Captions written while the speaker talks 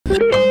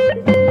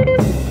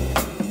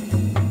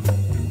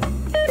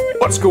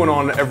What's going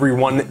on,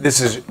 everyone?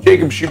 This is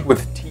Jacob Shoup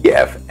with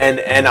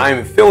TFNN, and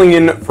I'm filling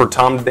in for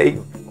Tom today.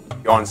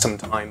 On some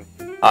time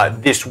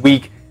this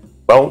week.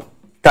 Well,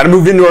 kind of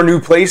moved into our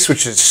new place,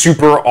 which is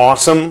super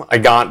awesome. I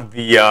got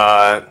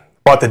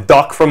bought the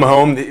duck from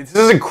home. This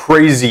is a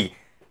crazy.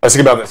 I was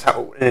thinking about this,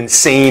 how an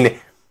insane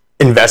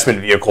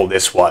investment vehicle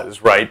this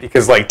was, right?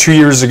 Because like 2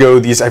 years ago,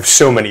 I have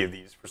so many of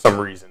these for some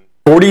reason.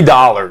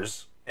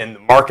 $40, and the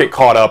market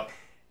caught up.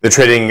 They're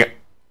trading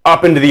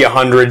up into the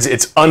hundreds.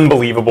 It's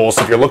unbelievable.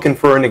 So if you're looking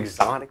for an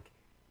exotic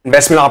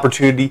investment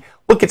opportunity,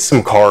 look at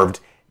some carved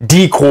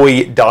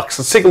decoy ducks.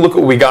 Let's take a look at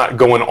what we got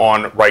going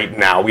on right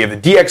now. We have the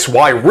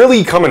DXY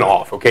really coming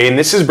off, okay? And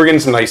this is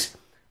bringing some nice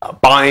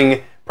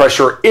buying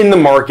pressure in the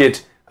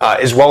market,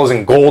 as well as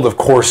in gold. Of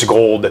course,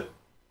 gold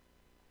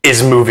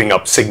is moving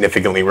up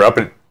significantly. We're up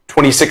at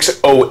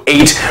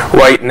 26.08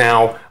 right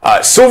now.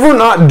 Silver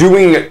not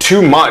doing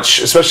too much,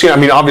 especially, I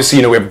mean,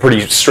 obviously, we have a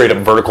pretty straight up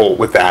vertical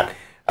with that.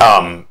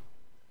 But,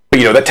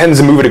 that tends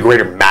to move at a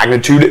greater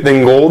magnitude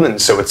than gold, and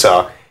so it's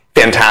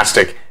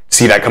fantastic to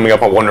see that coming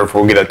up. I wonder if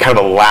we'll get a kind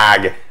of a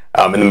lag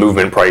in the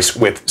movement price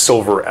with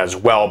silver as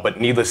well.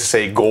 But needless to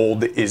say,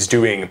 gold is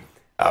doing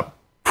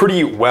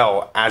pretty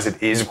well as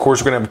it is. Of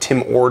course, we're going to have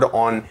Tim Ord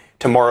on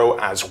tomorrow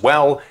as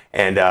well,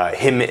 and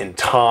him and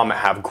Tom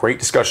have great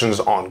discussions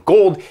on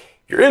gold.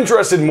 If you're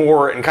interested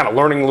more in kind of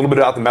learning a little bit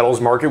about the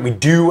metals market, we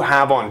do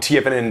have on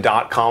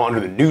TFNN.com under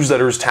the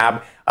newsletters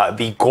tab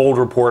the gold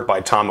report by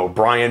Tom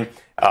O'Brien.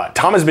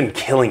 Tom has been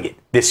killing it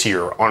this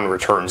year on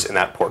returns in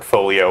that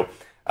portfolio.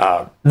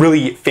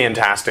 Really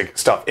fantastic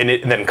stuff in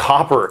it. And then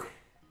copper,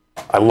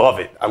 I love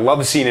it. I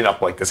love seeing it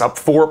up like this, up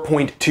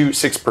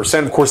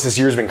 4.26%. Of course, this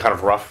year's been kind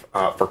of rough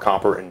for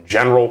copper in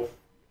general,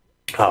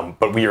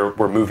 but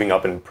we're moving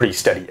up and pretty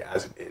steady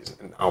as it is.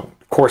 And, of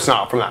course,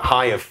 not from that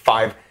high of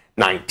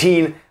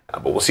 519,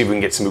 but we'll see if we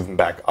can get some movement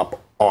back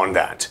up on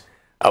that.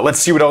 Let's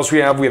see what else we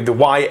have. We have the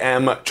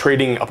YM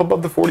trading up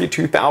above the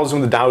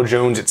 42,000, the Dow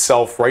Jones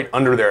itself right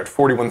under there at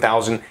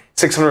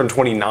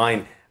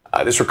 41,629.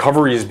 This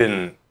recovery has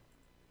been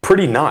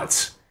pretty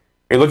nuts.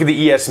 I mean, look at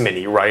the ES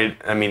Mini, right?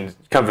 I mean,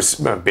 kind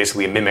of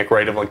basically a mimic,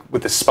 right, of like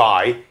with the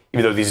SPY,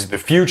 even though these are the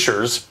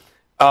futures.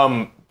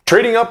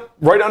 Trading up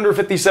right under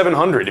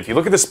 5,700. If you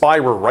look at the SPY,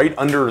 we're right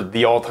under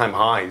the all-time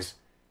highs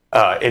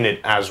in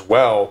it as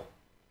well.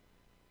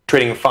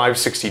 Trading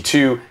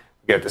 562. We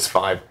get this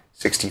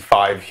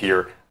 565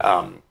 here.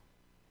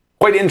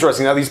 Quite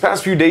interesting. Now, these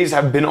past few days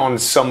have been on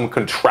some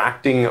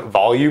contracting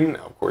volume.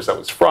 Now, of course, that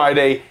was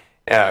Friday,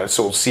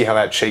 so we'll see how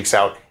that shakes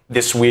out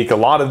this week. A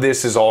lot of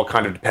this is all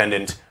kind of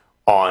dependent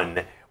on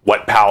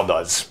what Powell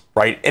does,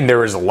 right? And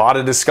there is a lot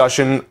of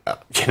discussion,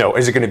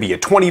 is it going to be a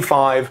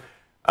 25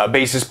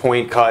 basis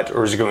point cut,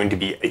 or is it going to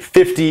be a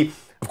 50?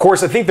 Of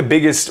course, I think the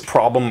biggest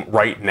problem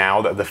right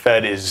now that the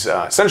Fed is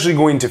essentially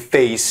going to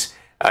face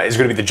is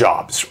going to be the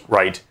jobs,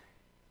 right?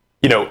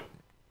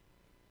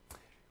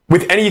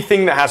 With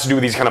anything that has to do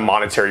with these kind of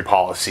monetary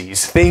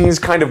policies, things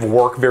kind of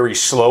work very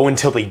slow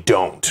until they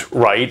don't,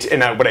 right?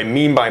 And what I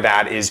mean by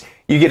that is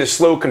you get a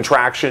slow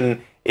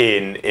contraction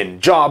in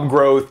job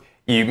growth,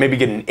 you maybe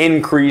get an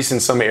increase in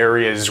some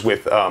areas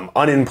with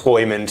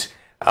unemployment,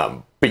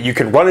 but you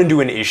can run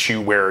into an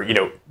issue where,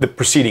 the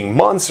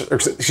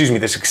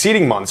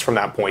succeeding months from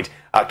that point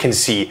can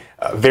see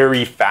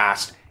very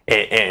fast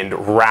and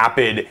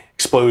rapid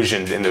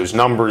explosions in those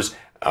numbers,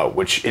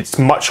 which it's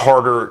much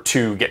harder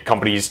to get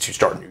companies to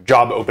start new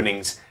job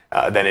openings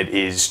than it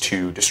is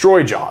to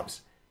destroy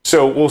jobs.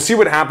 So we'll see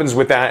what happens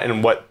with that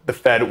and what the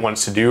Fed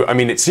wants to do. I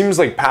mean, it seems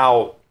like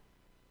Powell,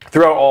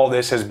 throughout all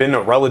this, has been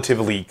a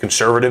relatively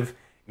conservative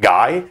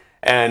guy.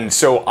 And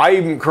so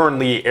I'm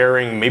currently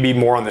erring maybe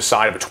more on the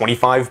side of a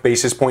 25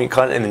 basis point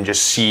cut and then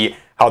just see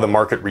how the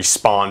market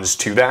responds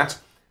to that.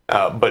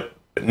 But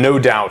no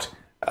doubt,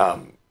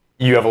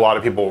 you have a lot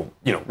of people,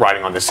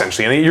 riding on this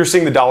essentially. And you're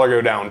seeing the dollar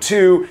go down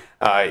too.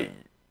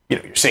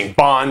 You're seeing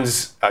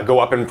bonds go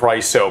up in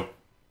price. So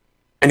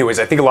anyways,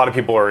 I think a lot of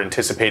people are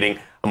anticipating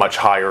a much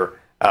higher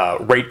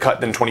rate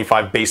cut than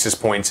 25 basis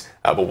points,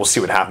 but we'll see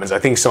what happens. I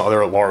think some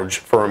other large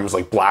firms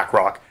like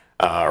BlackRock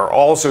are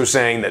also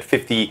saying that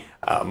 50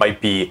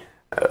 might be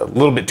a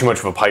little bit too much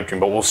of a pipe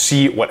dream, but we'll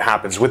see what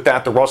happens with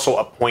that. The Russell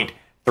up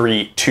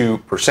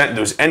 0.32%.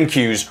 Those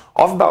NQs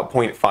off about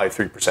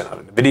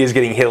 0.53%. NVIDIA is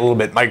getting hit a little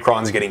bit.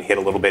 Micron's getting hit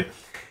a little bit.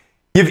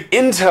 You have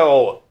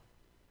Intel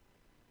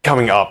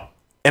coming up,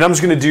 and I'm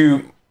just going to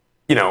do,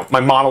 my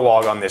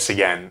monologue on this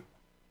again.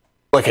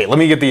 Okay, let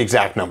me get the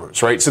exact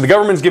numbers, right? So the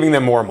government's giving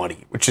them more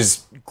money, which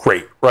is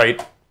great,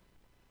 right?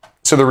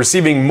 So they're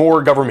receiving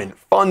more government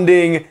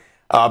funding,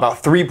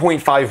 about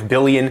 $3.5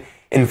 billion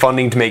in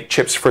funding to make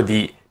chips for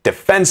the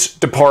Defense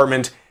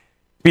Department.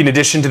 In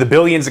addition to the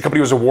billions the company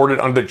was awarded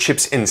under the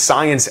CHIPS and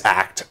Science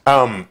Act,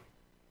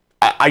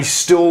 I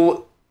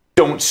still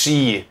don't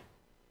see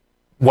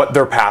what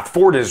their path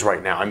forward is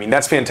right now. I mean,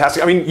 that's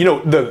fantastic. I mean,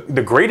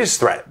 the greatest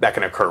threat that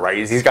can occur, right,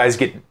 is these guys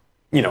get,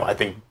 I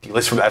think,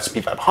 delisted from the S&P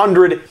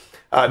 500.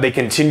 They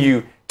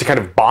continue to kind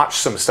of botch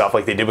some stuff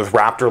like they did with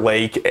Raptor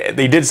Lake.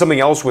 They did something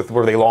else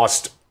where they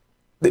lost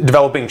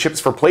developing chips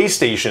for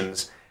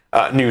PlayStations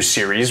new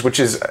series, which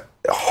is a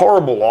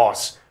horrible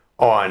loss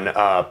on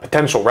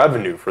potential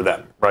revenue for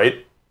them,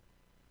 right?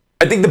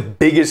 I think the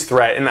biggest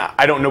threat, and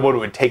I don't know what it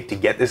would take to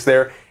get this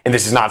there, and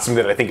this is not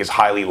something that I think is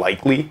highly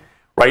likely,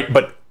 right?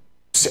 But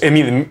I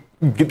mean,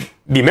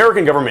 the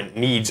American government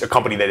needs a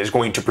company that is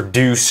going to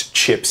produce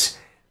chips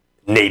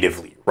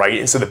natively, right?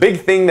 And so the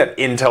big thing that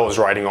Intel is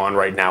riding on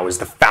right now is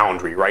the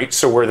foundry, right?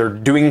 So where they're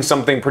doing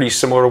something pretty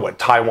similar to what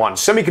Taiwan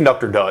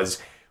Semiconductor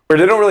does, where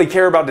they don't really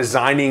care about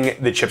designing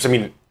the chips. I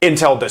mean,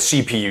 Intel does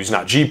CPUs,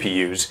 not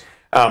GPUs.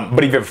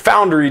 But if you have a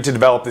foundry to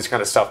develop this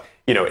kind of stuff,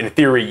 you know, in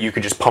theory, you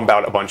could just pump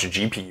out a bunch of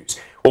GPUs.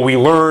 Well, we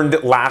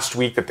learned last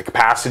week that the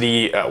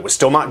capacity was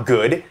still not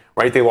good,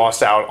 right? They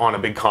lost out on a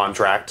big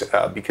contract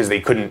because they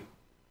couldn't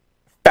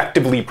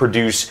effectively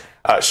produce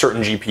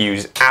certain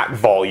GPUs at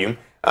volume.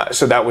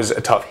 So that was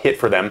a tough hit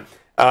for them.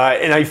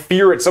 And I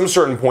fear at some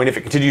certain point, if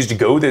it continues to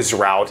go this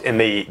route and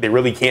they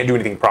really can't do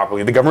anything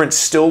properly, the government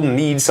still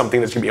needs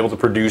something that's going to be able to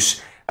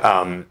produce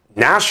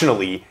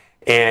nationally.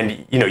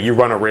 And, you know, you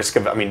run a risk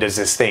of, I mean, does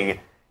this thing,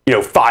 you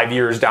know, 5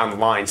 years down the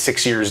line,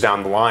 6 years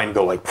down the line,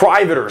 go like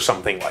private or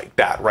something like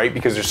that, right?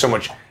 Because there's so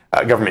much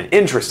government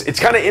interest.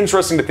 It's kind of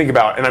interesting to think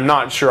about, and I'm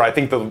not sure. I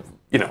think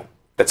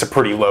that's a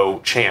pretty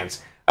low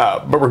chance.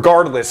 But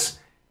regardless,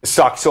 the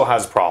stock still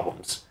has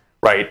problems,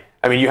 right?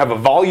 I mean, you have a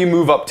volume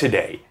move up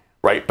today,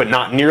 right? But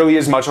not nearly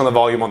as much on the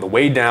volume on the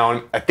way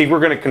down. I think we're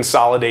going to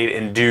consolidate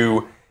and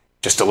do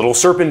just a little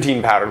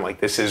serpentine pattern like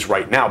this is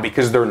right now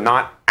because they're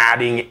not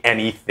adding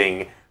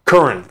anything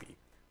currently.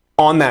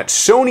 On that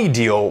Sony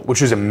deal,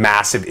 which was a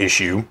massive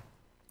issue,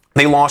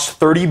 they lost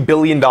 $30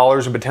 billion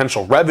of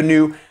potential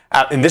revenue,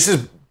 and this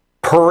is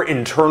per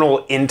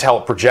internal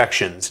Intel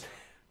projections,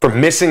 for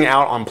missing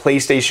out on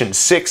PlayStation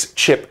 6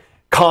 chip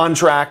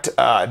contract.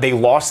 They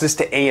lost this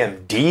to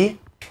AMD,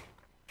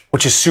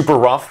 which is super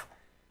rough.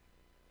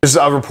 This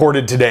is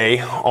reported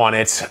today on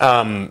it.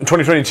 In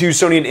 2022,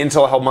 Sony and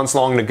Intel held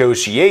months-long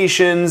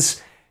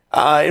negotiations.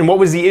 And what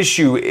was the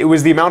issue? It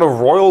was the amount of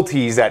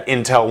royalties that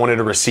Intel wanted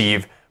to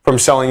receive from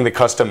selling the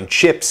custom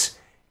chips.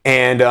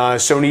 And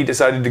Sony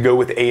decided to go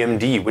with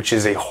AMD, which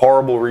is a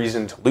horrible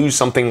reason to lose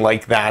something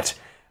like that.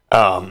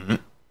 The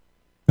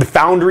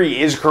foundry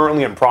is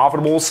currently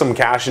unprofitable. Some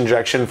cash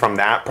injection from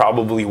that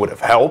probably would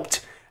have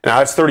helped. Now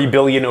that's $30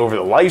 billion over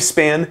the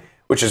lifespan,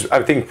 which is,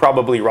 I think,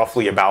 probably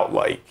roughly about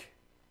like,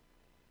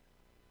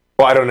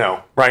 well, I don't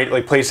know, right?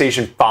 Like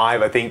PlayStation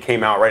 5, I think,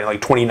 came out right in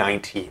like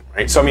 2019,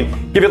 right? So I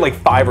mean, give it like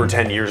 5 or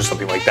 10 years or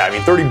something like that. I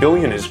mean, 30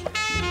 billion is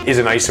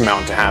a nice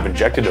amount to have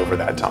injected over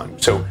that time.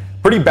 So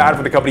pretty bad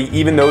for the company,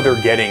 even though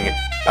they're getting,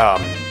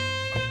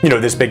 you know,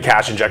 this big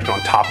cash injection on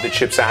top of the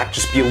CHIPS Act.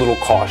 Just be a little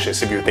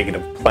cautious if you're thinking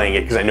of playing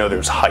it, because I know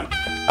there's hype.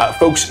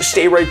 Folks,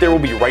 stay right there. We'll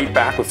be right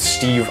back with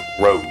Steve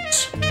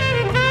Rhodes.